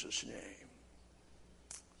in Jesus' name.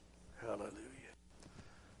 Hallelujah.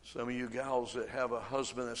 Some of you gals that have a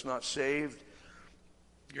husband that's not saved,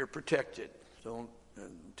 you're protected. Don't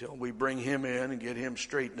until we bring him in and get him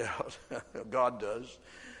straightened out. God does.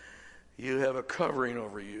 You have a covering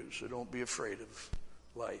over you, so don't be afraid of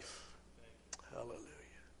life. Hallelujah.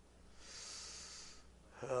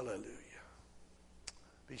 Hallelujah.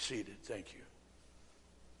 Be seated. Thank you.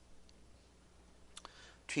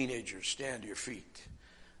 Teenagers, stand to your feet.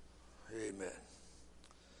 Amen.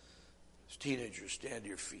 Teenagers, stand to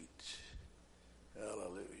your feet.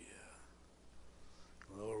 Hallelujah.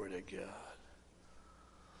 Glory to God.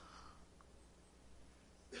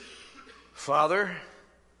 Father,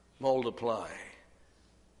 multiply,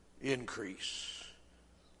 increase,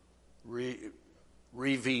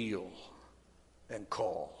 reveal, and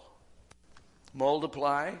call.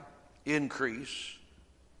 Multiply, increase,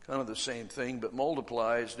 kind of the same thing, but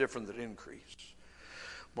multiply is different than increase.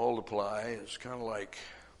 Multiply is kind of like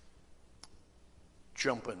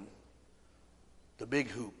jumping the big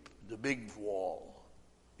hoop, the big wall.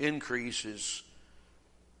 Increase is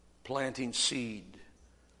planting seed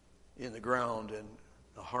in the ground and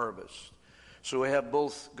a harvest. So we have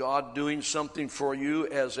both God doing something for you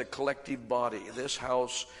as a collective body. This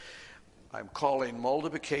house, I'm calling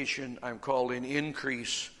multiplication, I'm calling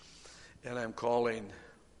increase, and I'm calling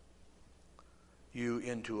you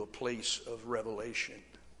into a place of revelation.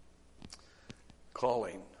 A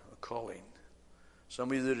calling. Some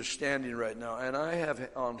of you that are standing right now, and I have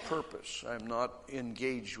on purpose, I'm not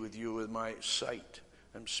engaged with you with my sight.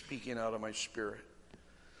 I'm speaking out of my spirit.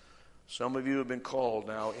 Some of you have been called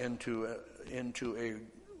now into a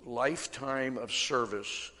lifetime of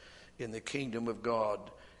service in the kingdom of God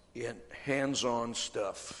in hands-on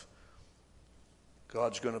stuff.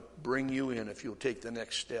 God's going to bring you in if you'll take the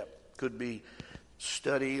next step. Could be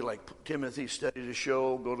study, like Timothy, study to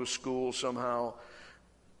show, go to school somehow,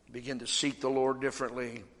 begin to seek the Lord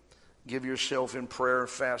differently, give yourself in prayer,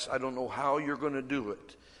 fast. I don't know how you're going to do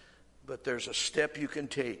it, but there's a step you can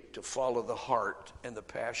take to follow the heart and the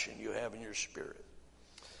passion you have in your spirit.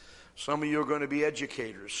 Some of you are going to be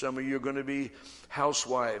educators. Some of you are going to be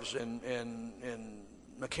housewives and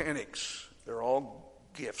mechanics. They're all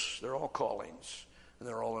gifts. They're all callings, and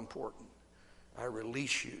they're all important. I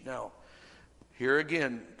release you. Now, here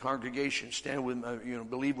again, congregation, stand with me,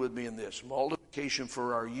 believe with me in this. Multiplication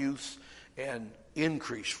for our youth and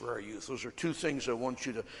increase for our youth. Those are two things I want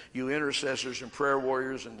you intercessors and prayer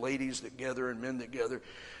warriors and ladies that gather and men that gather.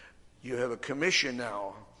 You have a commission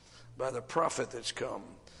now by the prophet that's come.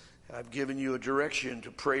 I've given you a direction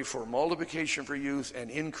to pray for multiplication for youth and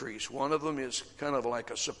increase. One of them is kind of like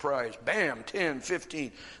a surprise. Bam, 10,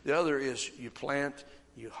 15. The other is you plant,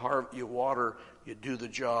 you water, you do the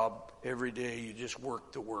job every day. You just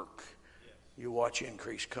work the work. You watch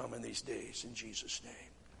increase come in these days in Jesus' name.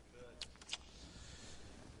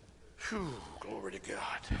 Whew, glory to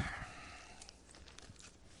God.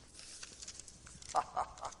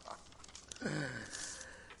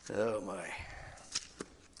 Oh my.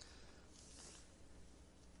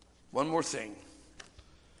 One more thing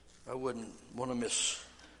I wouldn't want to miss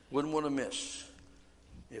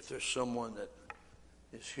if there's someone that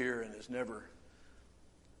is here and has never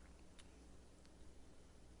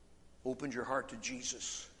opened your heart to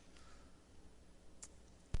Jesus.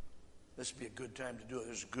 This would be a good time to do it.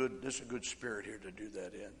 There's a good spirit here to do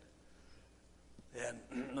that in.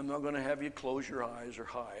 And I'm not going to have you close your eyes or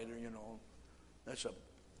hide or,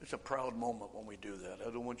 it's a proud moment when we do that. I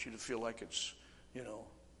don't want you to feel like it's,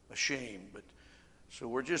 a shame. But so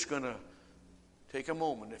we're just going to take a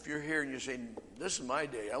moment. If you're here and you say, this is my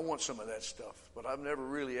day, I want some of that stuff, but I've never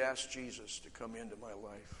really asked Jesus to come into my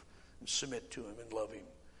life and submit to him and love him.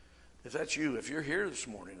 If that's you, if you're here this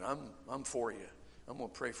morning, I'm for you. I'm going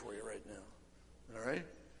to pray for you right now. All right?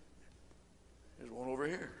 There's one over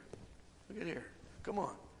here. Look at here. Come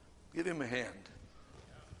on. Give him a hand.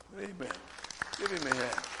 Amen. Give him a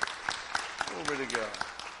hand. Glory to God.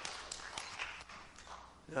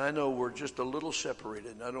 Now, I know we're just a little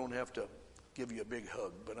separated, and I don't have to give you a big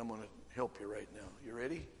hug, but I'm going to help you right now. You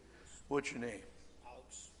ready? What's your name?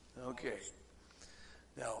 Alex. Okay.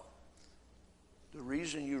 Now, the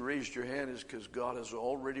reason you raised your hand is because God is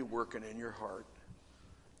already working in your heart.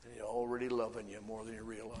 And He's already loving you more than you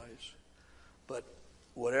realize. But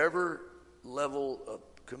whatever level of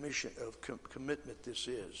commitment this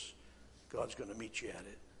is, God's going to meet you at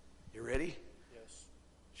it. You ready? Yes.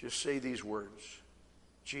 Just say these words.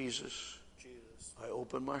 Jesus, Jesus, I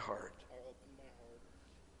open my heart I open my heart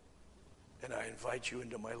and I invite you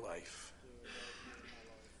into my life. to invite you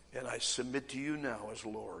in my life. And I submit to you now as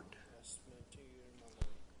Lord. I submit to you in my life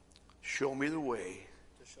Show me the way.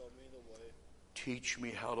 to show me the way, Teach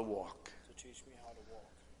me how to walk. to teach me how to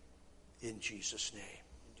walk. In Jesus' name.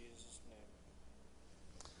 In Jesus' name.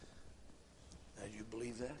 Now, you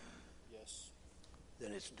believe that? Yes.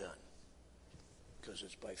 Then it's done. Because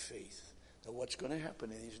it's by faith. Now, what's going to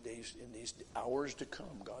happen in these days, in these hours to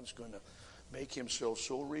come, God's going to make Himself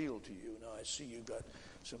so real to you. Now, I see you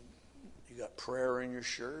got prayer in your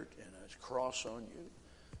shirt and a cross on you.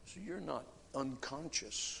 So you're not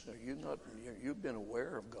unconscious. You've been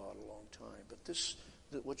aware of God a long time.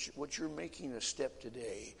 But what you're making a step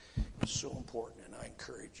today is so important, and I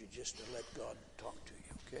encourage you just to let God talk to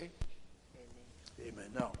you, okay? Amen.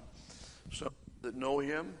 Amen. Now, some that know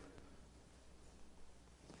Him,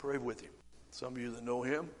 pray with Him. Some of you that know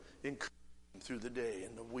Him, encourage Him through the day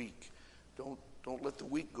and the week. Don't let the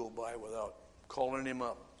week go by without calling Him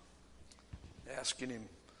up, asking Him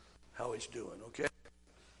how He's doing, okay?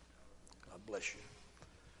 God bless you.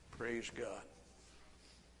 Praise God.